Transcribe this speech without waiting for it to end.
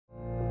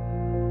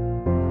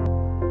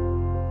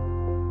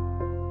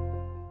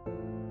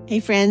Hey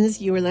friends,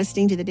 you are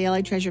listening to the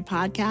Daily Treasure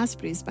podcast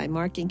produced by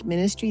Mark Inc.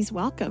 Ministries.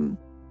 Welcome.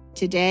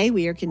 Today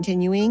we are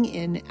continuing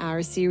in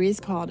our series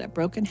called A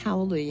Broken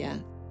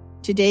Hallelujah.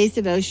 Today's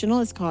devotional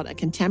is called A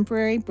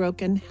Contemporary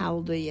Broken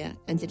Hallelujah,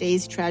 and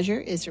today's treasure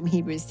is from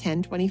Hebrews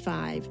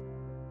 10:25.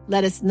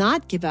 Let us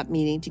not give up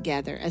meeting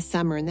together as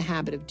some are in the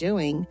habit of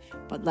doing,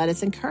 but let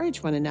us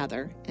encourage one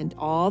another, and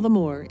all the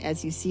more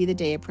as you see the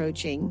day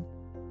approaching.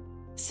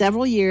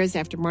 Several years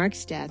after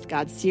Mark's death,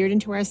 God seared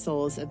into our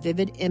souls a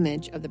vivid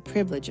image of the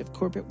privilege of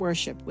corporate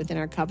worship within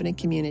our covenant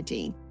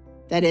community.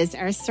 That is,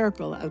 our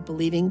circle of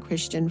believing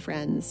Christian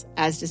friends,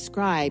 as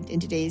described in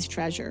today's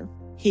treasure,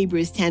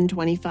 Hebrews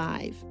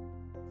 10:25.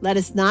 Let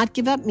us not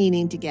give up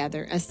meeting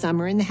together as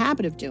some are in the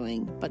habit of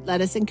doing, but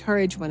let us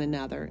encourage one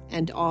another,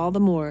 and all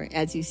the more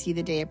as you see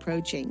the day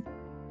approaching.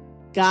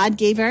 God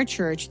gave our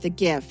church the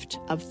gift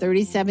of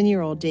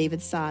 37-year-old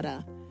David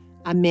Sada,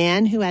 a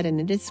man who had an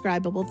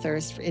indescribable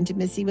thirst for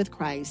intimacy with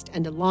Christ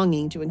and a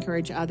longing to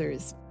encourage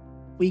others.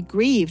 We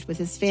grieved with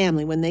his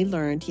family when they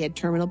learned he had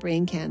terminal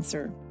brain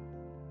cancer.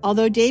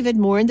 Although David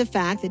mourned the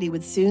fact that he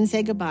would soon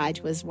say goodbye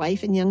to his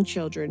wife and young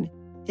children,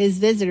 his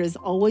visitors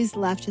always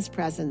left his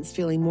presence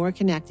feeling more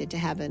connected to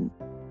heaven.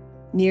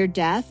 Near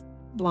death,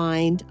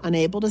 blind,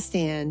 unable to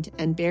stand,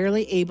 and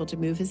barely able to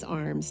move his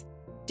arms,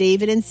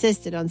 David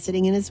insisted on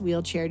sitting in his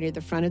wheelchair near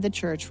the front of the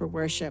church for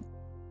worship.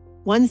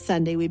 One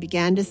Sunday, we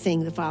began to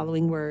sing the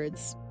following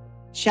words.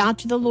 Shout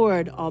to the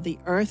Lord, all the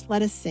earth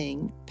let us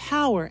sing.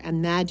 Power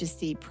and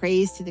majesty,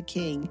 praise to the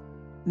King.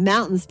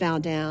 Mountains bow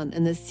down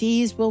and the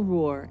seas will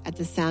roar at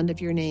the sound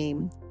of your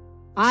name.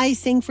 I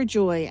sing for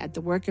joy at the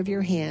work of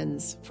your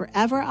hands.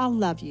 Forever I'll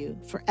love you,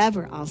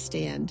 forever I'll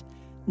stand.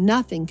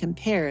 Nothing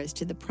compares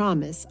to the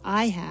promise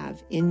I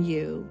have in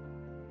you.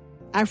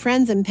 Our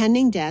friend's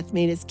impending death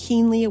made us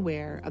keenly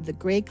aware of the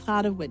great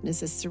cloud of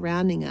witnesses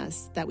surrounding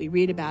us that we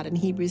read about in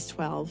Hebrews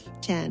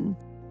 12:10.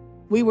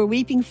 We were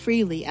weeping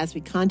freely as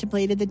we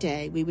contemplated the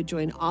day we would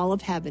join all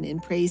of heaven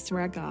in praise to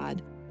our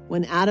God,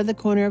 when out of the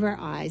corner of our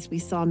eyes we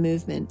saw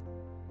movement.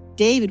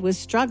 David was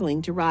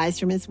struggling to rise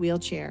from his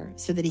wheelchair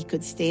so that he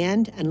could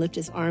stand and lift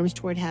his arms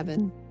toward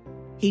heaven.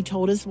 He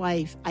told his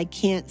wife, I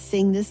can't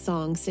sing this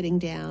song sitting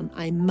down.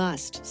 I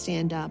must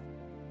stand up.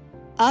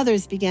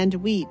 Others began to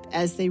weep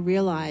as they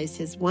realized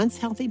his once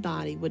healthy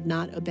body would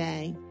not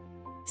obey.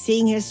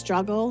 Seeing his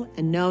struggle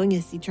and knowing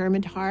his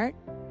determined heart,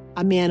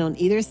 a man on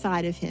either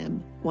side of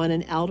him, one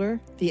an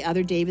elder, the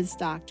other David's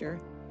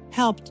doctor,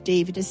 helped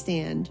David to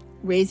stand,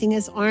 raising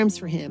his arms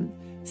for him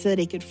so that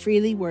he could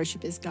freely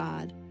worship his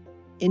God.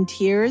 In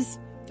tears,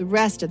 the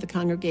rest of the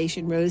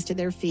congregation rose to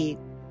their feet.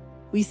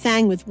 We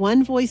sang with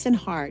one voice and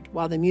heart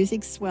while the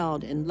music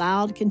swelled in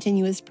loud,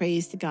 continuous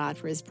praise to God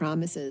for his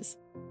promises.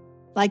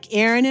 Like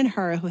Aaron and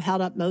Hur who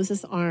held up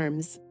Moses'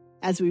 arms,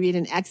 as we read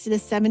in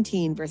Exodus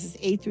 17, verses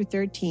 8 through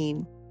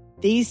 13,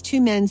 these two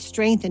men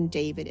strengthened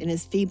David in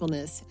his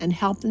feebleness and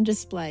helped him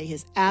display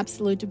his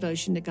absolute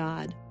devotion to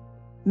God.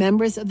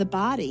 Members of the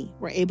body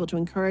were able to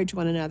encourage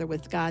one another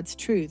with God's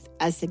truth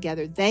as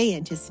together they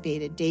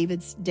anticipated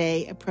David's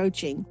day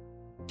approaching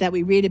that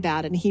we read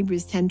about in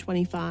Hebrews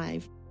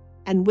 10:25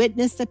 and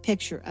witnessed a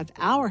picture of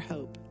our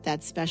hope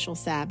that special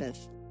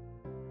Sabbath.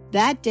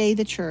 That day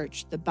the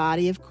church, the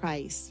body of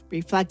Christ,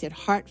 reflected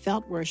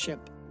heartfelt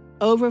worship,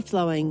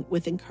 overflowing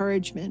with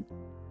encouragement.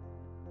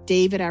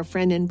 David, our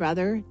friend and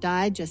brother,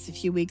 died just a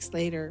few weeks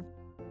later.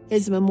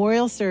 His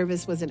memorial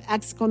service was an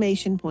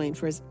exclamation point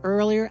for his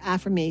earlier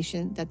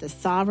affirmation that the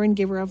sovereign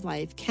giver of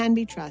life can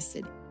be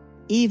trusted,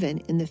 even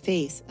in the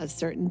face of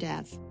certain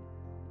death.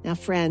 Now,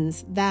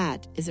 friends,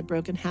 that is a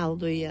broken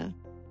hallelujah.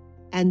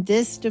 And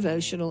this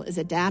devotional is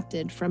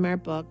adapted from our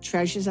book,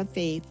 Treasures of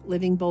Faith,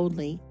 Living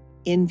Boldly,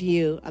 in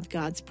view of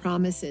God's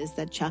promises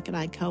that Chuck and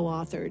I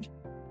co-authored.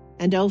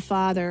 And oh,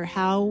 Father,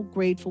 how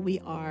grateful we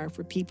are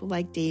for people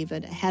like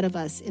David ahead of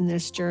us in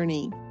this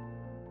journey,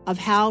 of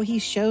how he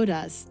showed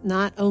us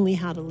not only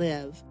how to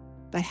live,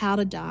 but how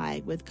to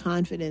die with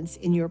confidence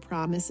in your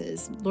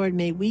promises. Lord,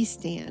 may we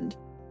stand.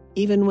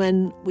 Even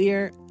when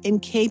we're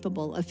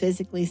incapable of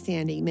physically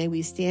standing, may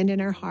we stand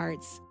in our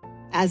hearts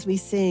as we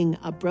sing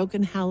a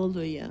broken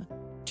hallelujah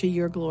to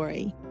your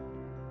glory.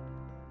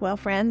 Well,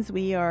 friends,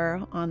 we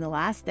are on the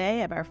last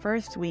day of our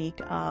first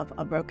week of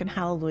A Broken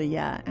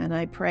Hallelujah, and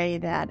I pray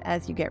that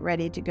as you get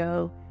ready to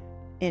go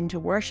into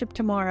worship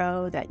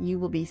tomorrow, that you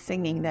will be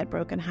singing that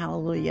broken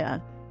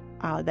hallelujah,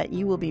 that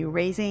you will be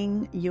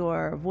raising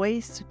your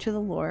voice to the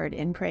Lord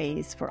in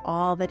praise for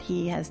all that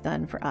he has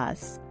done for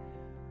us.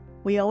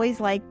 We always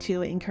like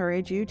to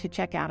encourage you to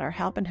check out our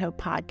Help and Hope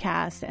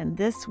podcast, and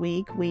this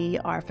week we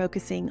are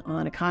focusing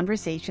on a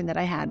conversation that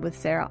I had with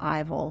Sarah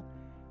Ivel,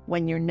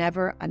 When You're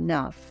Never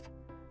Enough.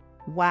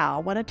 Wow,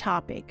 what a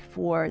topic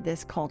for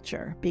this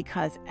culture,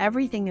 because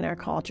everything in our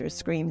culture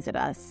screams at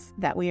us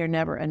that we are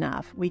never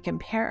enough. We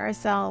compare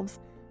ourselves.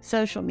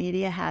 Social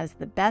media has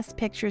the best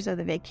pictures of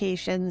the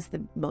vacations,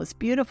 the most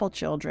beautiful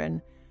children,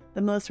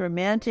 the most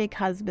romantic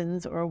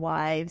husbands or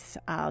wives,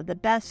 the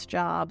best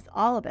jobs,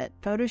 all of it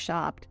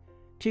photoshopped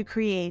to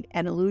create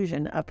an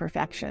illusion of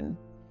perfection.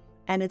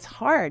 And it's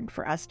hard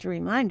for us to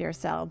remind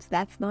ourselves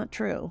that's not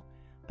true.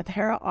 But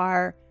there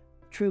are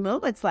true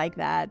moments like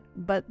that,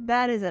 but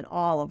that isn't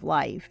all of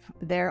life.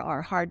 There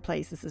are hard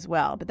places as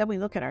well. But then we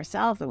look at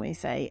ourselves and we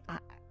say,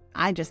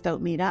 I just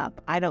don't meet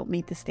up. I don't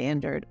meet the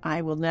standard.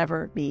 I will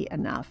never be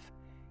enough.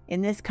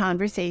 In this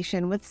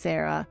conversation with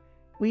Sarah,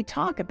 we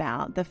talk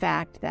about the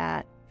fact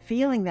that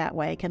feeling that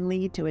way can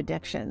lead to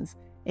addictions.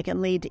 It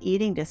can lead to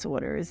eating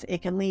disorders.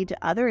 It can lead to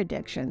other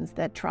addictions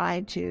that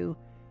try to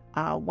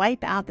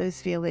wipe out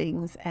those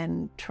feelings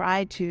and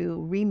try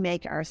to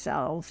remake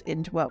ourselves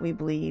into what we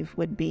believe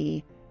would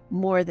be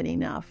more than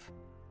enough.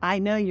 I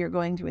know you're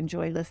going to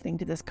enjoy listening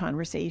to this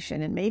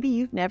conversation, and maybe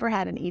you've never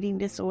had an eating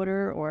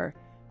disorder or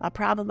a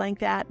problem like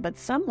that, but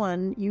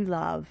someone you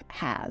love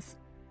has.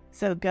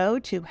 So go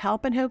to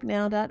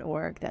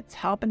helpandhopenow.org. That's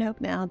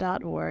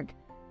helpandhopenow.org.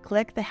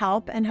 Click the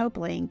Help and Hope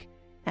link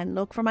and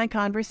look for my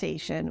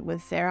conversation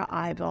with Sarah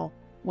Ivel,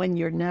 When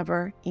You're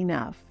Never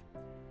Enough.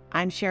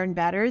 I'm Sharon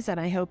Betters, and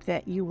I hope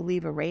that you will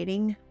leave a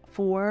rating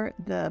for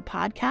the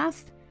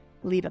podcast.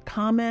 Leave a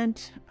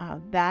comment.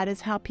 That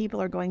is how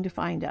people are going to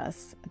find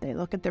us. They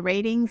look at the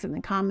ratings and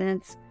the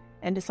comments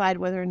and decide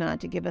whether or not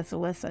to give us a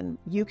listen.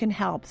 You can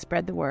help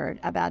spread the word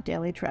about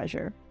Daily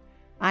Treasure.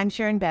 I'm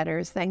Sharon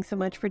Betters. Thanks so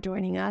much for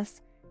joining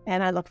us,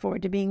 and I look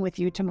forward to being with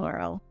you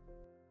tomorrow.